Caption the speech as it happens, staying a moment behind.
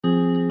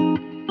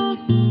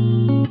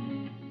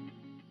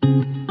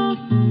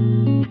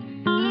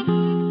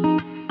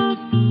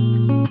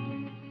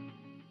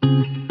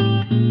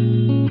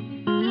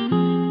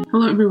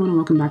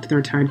back to the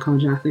Retired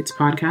College Athletes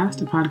podcast,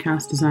 a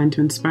podcast designed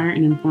to inspire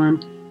and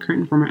inform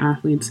current and former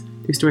athletes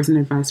through stories and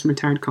advice from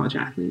retired college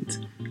athletes.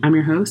 I'm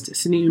your host,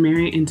 Sydney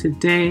Umeri, and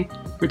today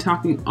we're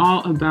talking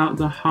all about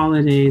the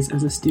holidays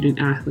as a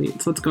student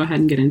athlete. So let's go ahead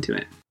and get into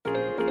it.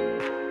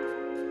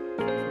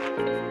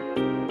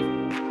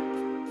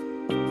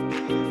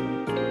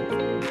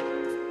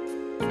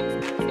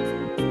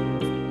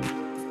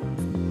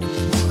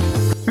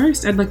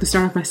 First, I'd like to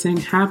start off by saying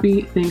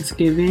Happy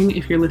Thanksgiving.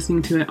 If you're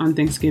listening to it on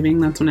Thanksgiving,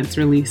 that's when it's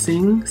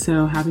releasing.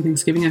 So Happy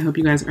Thanksgiving. I hope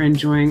you guys are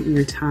enjoying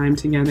your time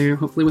together,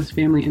 hopefully with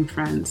family and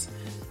friends.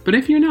 But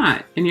if you're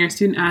not, and you're a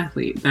student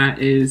athlete that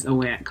is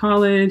away at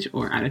college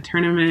or at a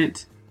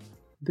tournament,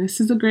 this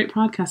is a great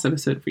podcast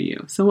episode for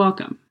you. So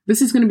welcome.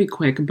 This is going to be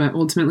quick, but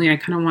ultimately I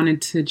kind of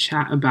wanted to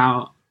chat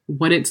about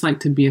what it's like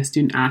to be a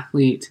student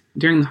athlete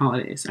during the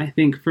holidays. I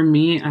think for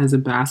me as a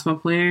basketball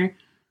player,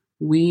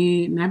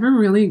 we never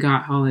really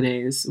got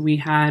holidays. We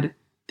had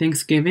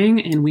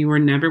Thanksgiving and we were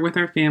never with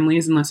our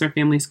families unless our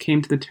families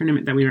came to the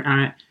tournament that we were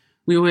at.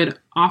 We would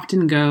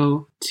often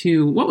go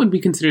to what would be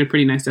considered a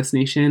pretty nice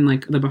destination,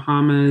 like the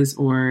Bahamas,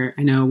 or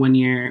I know one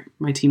year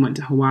my team went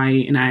to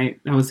Hawaii, and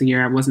that was the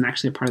year I wasn't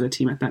actually a part of the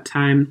team at that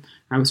time.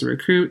 I was a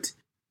recruit.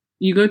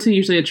 You go to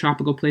usually a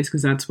tropical place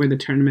because that's where the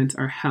tournaments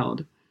are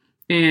held.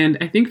 And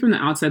I think from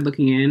the outside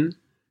looking in,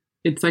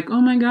 it's like, oh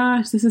my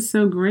gosh, this is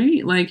so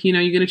great. Like,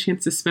 you get a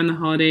chance to spend the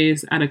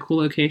holidays at a cool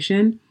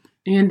location.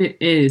 And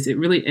it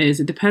really is.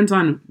 It depends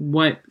on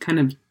what kind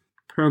of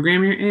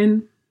program you're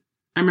in.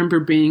 I remember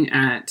being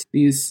at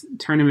these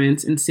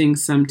tournaments and seeing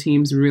some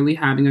teams really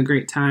having a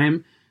great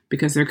time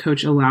because their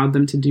coach allowed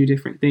them to do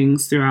different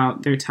things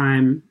throughout their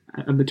time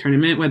of the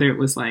tournament, whether it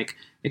was like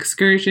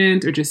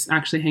excursions or just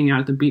actually hanging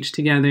out at the beach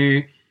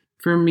together.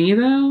 For me,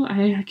 though,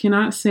 I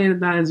cannot say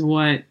that is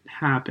what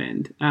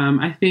happened.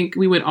 I think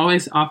we would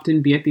always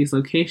often be at these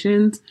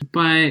locations,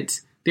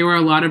 but there were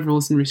a lot of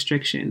rules and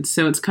restrictions.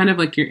 So it's kind of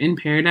like you're in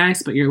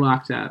paradise, but you're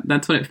locked up.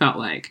 That's what it felt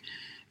like.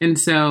 And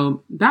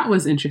so that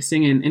was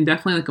interesting and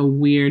definitely like a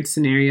weird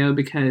scenario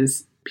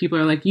because people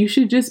are like, you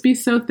should just be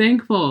so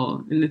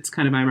thankful. And it's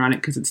kind of ironic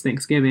because it's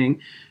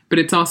Thanksgiving, but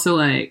it's also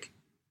like,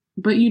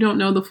 but you don't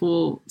know the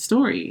full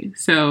story.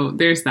 So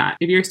there's that.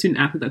 If you're a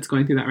student athlete that's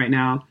going through that right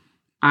now,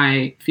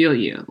 I feel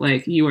you.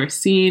 Like, you are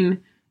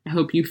seen. I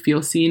hope you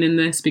feel seen in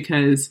this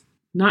because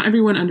not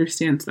everyone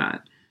understands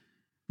that.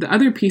 The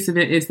other piece of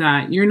it is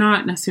that you're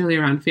not necessarily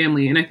around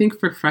family. And I think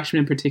for freshmen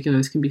in particular,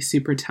 this can be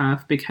super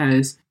tough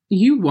because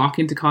you walk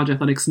into college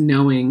athletics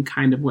knowing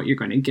kind of what you're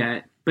going to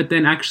get, but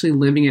then actually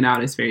living it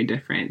out is very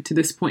different. To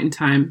this point in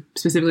time,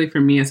 specifically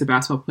for me as a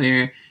basketball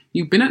player,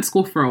 you've been at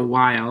school for a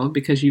while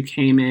because you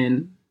came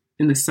in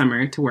the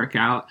summer to work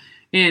out.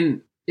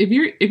 And if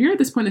you're at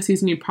this point in the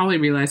season, you probably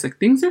realize like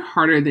things are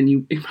harder than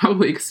you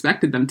probably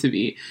expected them to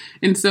be.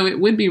 And so it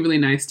would be really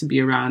nice to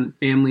be around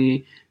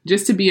family,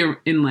 just to be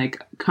in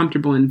like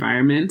comfortable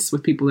environments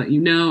with people that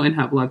you know and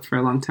have loved for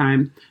a long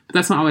time. But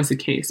that's not always the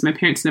case. My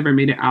parents never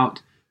made it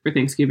out for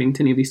Thanksgiving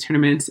to any of these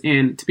tournaments.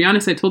 And to be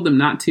honest, I told them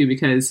not to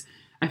because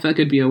I felt like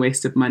it'd be a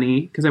waste of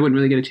money because I wouldn't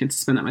really get a chance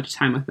to spend that much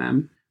time with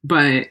them.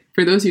 But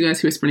for those of you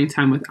guys who are spending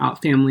time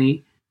without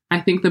family, I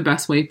think the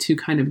best way to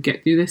kind of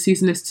get through this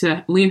season is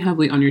to lean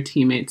heavily on your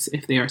teammates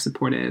if they are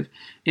supportive.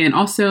 And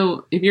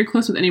also, if you're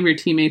close with any of your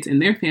teammates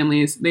and their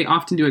families, they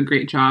often do a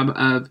great job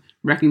of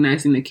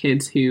recognizing the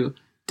kids who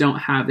don't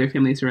have their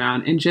families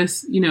around and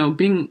just,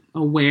 being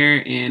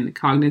aware and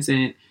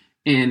cognizant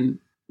and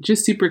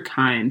just super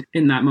kind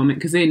in that moment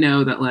because they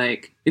know that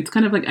like it's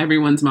kind of like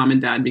everyone's mom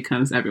and dad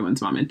becomes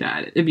everyone's mom and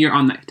dad if you're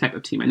on that type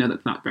of team. I know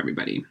that's not for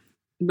everybody.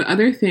 The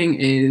other thing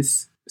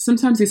is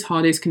sometimes these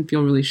holidays can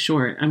feel really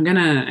short. I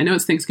know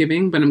it's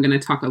Thanksgiving, but I'm going to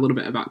talk a little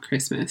bit about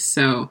Christmas.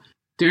 So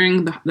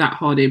during that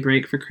holiday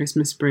break for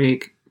Christmas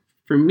break,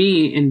 for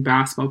me in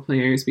basketball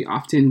players, we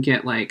often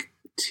get like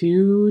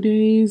 2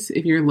 days,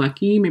 if you're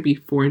lucky, maybe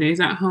 4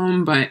 days at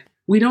home, but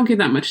we don't get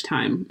that much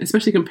time,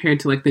 especially compared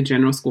to like the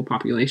general school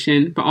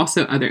population, but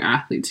also other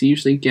athletes who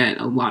usually get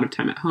a lot of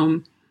time at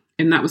home.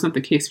 And that was not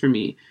the case for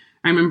me.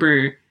 I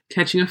remember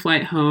catching a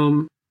flight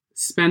home,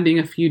 spending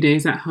a few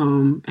days at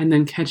home, and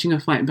then catching a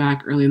flight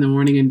back early in the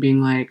morning and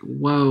being like,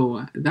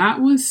 whoa,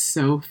 that was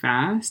so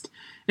fast.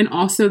 And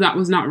also that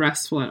was not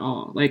restful at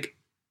all. Like,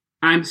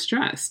 I'm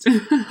stressed.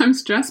 I'm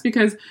stressed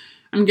because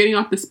I'm getting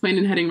off this plane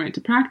and heading right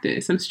to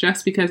practice. I'm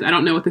stressed because I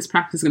don't know what this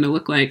practice is going to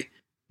look like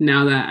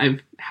now that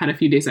I've had a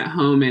few days at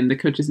home and the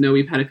coaches know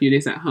we've had a few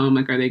days at home.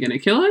 Like, are they going to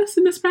kill us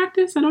in this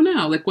practice? I don't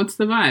know. Like, what's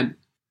the vibe?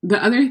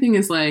 The other thing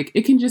is like,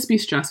 it can just be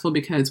stressful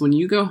because when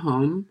you go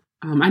home,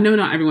 I know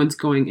not everyone's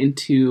going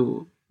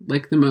into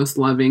like the most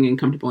loving and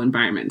comfortable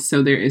environment.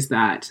 So there is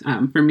that.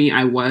 For me,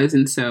 I was,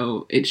 and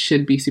so it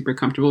should be super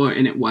comfortable,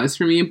 and it was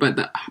for me. But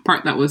the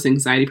part that was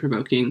anxiety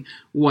provoking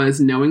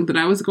was knowing that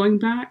I was going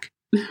back,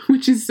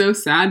 which is so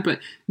sad. But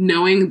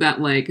knowing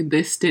that like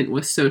this stint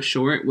was so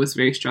short was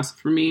very stressful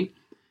for me.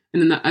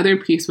 And then the other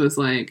piece was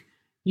like,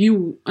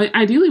 you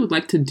ideally would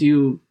like to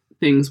do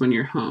things when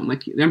you're home.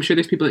 Like, I'm sure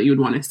there's people that you would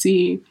want to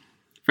see,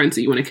 friends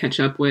that you want to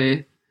catch up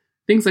with,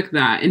 things like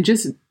that. And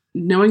just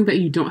knowing that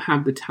you don't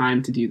have the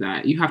time to do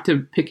that. You have to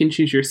pick and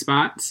choose your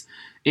spots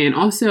and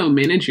also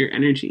manage your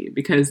energy,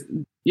 because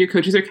your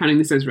coaches are counting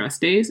this as rest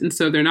days. And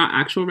so they're not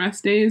actual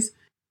rest days.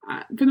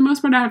 For the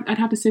most part, I'd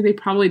have to say they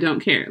probably don't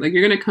care. Like,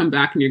 you're going to come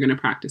back and you're going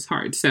to practice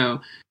hard.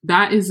 So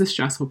that is the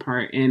stressful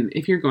part. And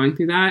if you're going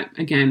through that,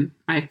 again,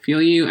 I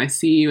feel you, I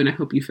see you, and I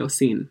hope you feel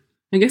seen.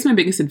 I guess my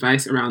biggest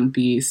advice around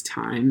these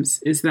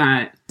times is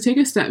that take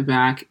a step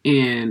back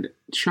and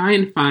try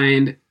and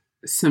find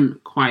some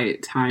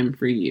quiet time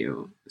for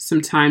you,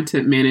 some time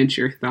to manage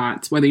your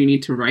thoughts, whether you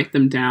need to write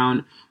them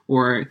down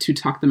or to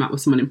talk them out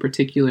with someone in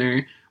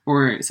particular.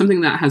 Or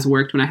something that has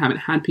worked when I haven't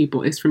had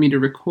people is for me to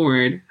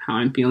record how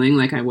I'm feeling,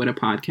 like I would a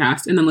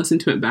podcast, and then listen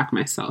to it back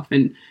myself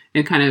and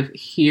kind of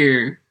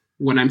hear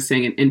what I'm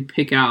saying and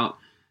pick out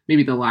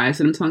maybe the lies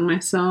that I'm telling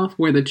myself,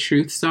 where the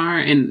truths are,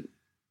 and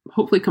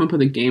hopefully come up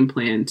with a game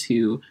plan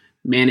to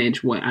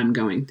manage what I'm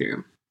going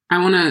through. I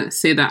want to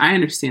say that I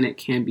understand it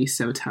can be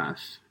so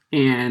tough.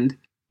 And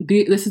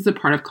this is the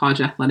part of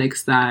college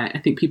athletics that I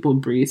think people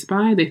breeze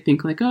by. They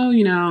think like, oh,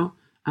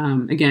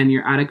 again,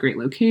 you're at a great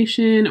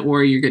location,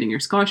 or you're getting your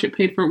scholarship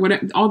paid for,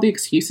 all the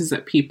excuses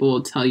that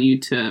people tell you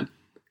to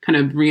kind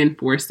of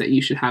reinforce that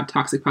you should have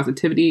toxic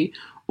positivity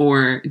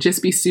or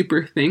just be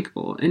super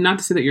thankful. And not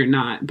to say that you're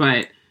not,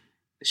 but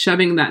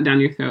shoving that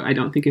down your throat, I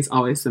don't think is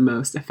always the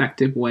most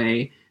effective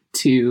way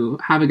to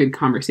have a good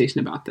conversation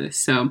about this.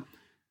 So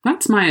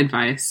that's my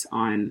advice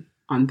on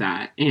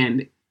that.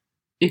 And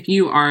if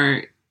you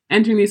are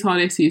entering these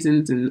holiday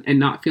seasons and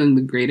not feeling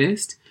the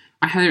greatest,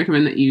 I highly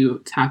recommend that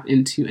you tap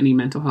into any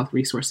mental health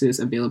resources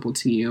available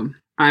to you.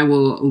 I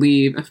will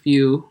leave a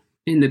few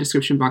in the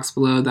description box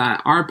below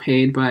that are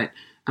paid, but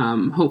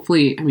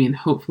hopefully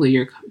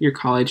your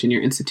college and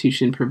your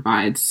institution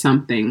provides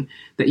something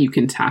that you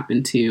can tap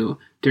into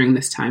during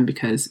this time,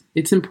 because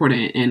it's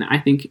important. And I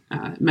think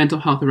mental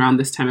health around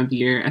this time of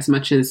year, as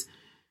much as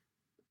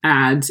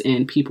ads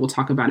and people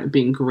talk about it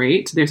being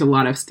great, there's a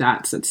lot of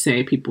stats that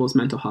say people's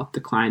mental health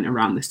decline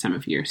around this time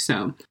of year.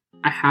 So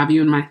I have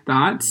you in my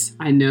thoughts.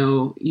 I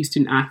know you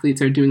student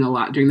athletes are doing a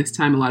lot during this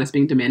time. A lot is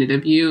being demanded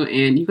of you,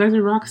 and you guys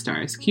are rock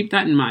stars. Keep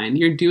that in mind.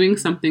 You're doing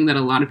something that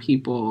a lot of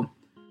people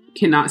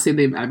cannot say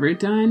they've ever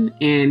done,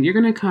 and you're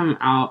going to come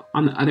out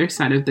on the other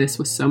side of this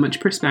with so much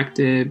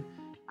perspective,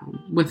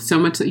 with so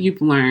much that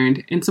you've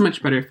learned, and so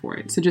much better for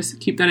it. So just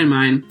keep that in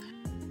mind.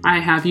 I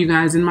have you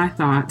guys in my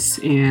thoughts,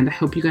 and I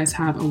hope you guys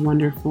have a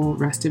wonderful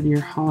rest of your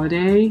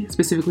holiday,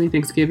 specifically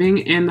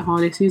Thanksgiving and the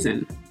holiday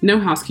season. No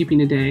housekeeping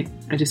today.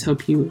 I just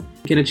hope you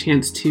get a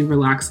chance to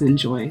relax and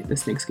enjoy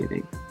this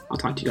Thanksgiving. I'll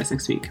talk to you guys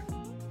next week.